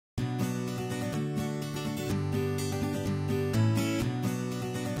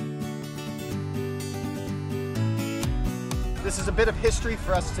This is a bit of history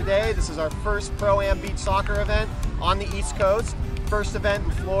for us today. This is our first Pro-Am beach soccer event on the East Coast, first event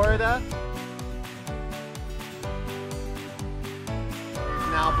in Florida.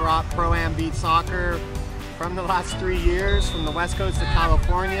 We've now brought Pro-Am beach soccer from the last 3 years, from the West Coast to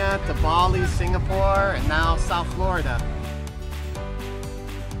California, to Bali, Singapore, and now South Florida.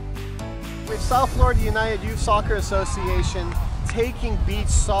 With South Florida United Youth Soccer Association taking beach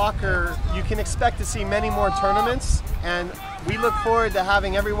soccer, you can expect to see many more tournaments, and we look forward to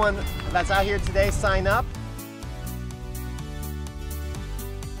having everyone that's out here today sign up.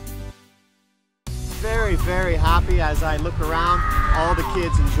 Very, very happy as I look around, all the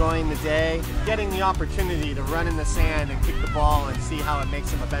kids enjoying the day, getting the opportunity to run in the sand and kick the ball and see how it makes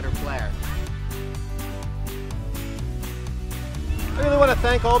them a better player. I really want to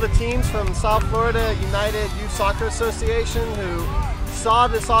thank all the teams from South Florida United Youth Soccer Association who saw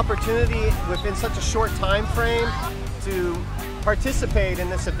this opportunity within such a short time frame to participate in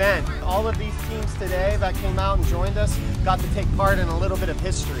this event. All of these teams today that came out and joined us got to take part in a little bit of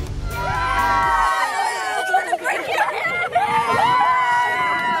history.